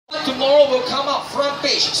tomorrow will come out front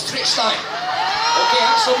page, stretch time. Okay,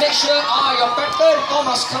 so make sure your pattern all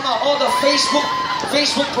must come out, all the Facebook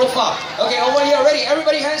profile. Okay, over here, ready?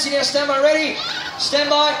 Everybody, hands in here, stand by, ready? Stand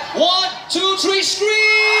by. 1, 2, 3, scream!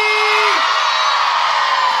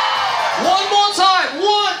 One more time.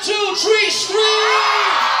 1, 2, 3, scream!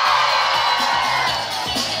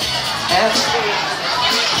 And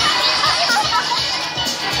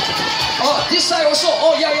oh, this side also.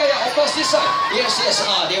 Oh, yeah, of course, this side. Yes,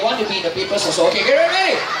 they want to be in the papers also. Okay, get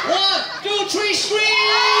ready? 1, 2, 3, scream!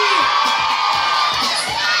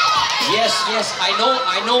 Yes, I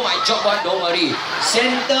know my job one, don't worry.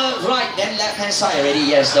 Center, right, then left hand side already.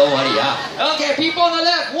 Yes, don't worry. Okay, people on the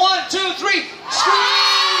left. 1, 2, 3,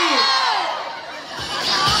 scream!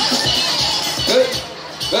 Good.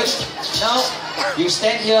 Now, you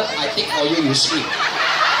stand here, I think for you, you scream.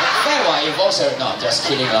 Fair one, involves her. No, just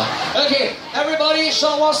kidding. Okay, everybody,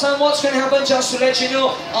 short what's going to happen just to let you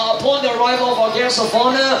know. Upon the arrival of our guests of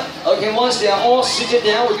honor, okay, once they are all seated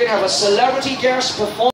down, we're going to have a celebrity guest perform.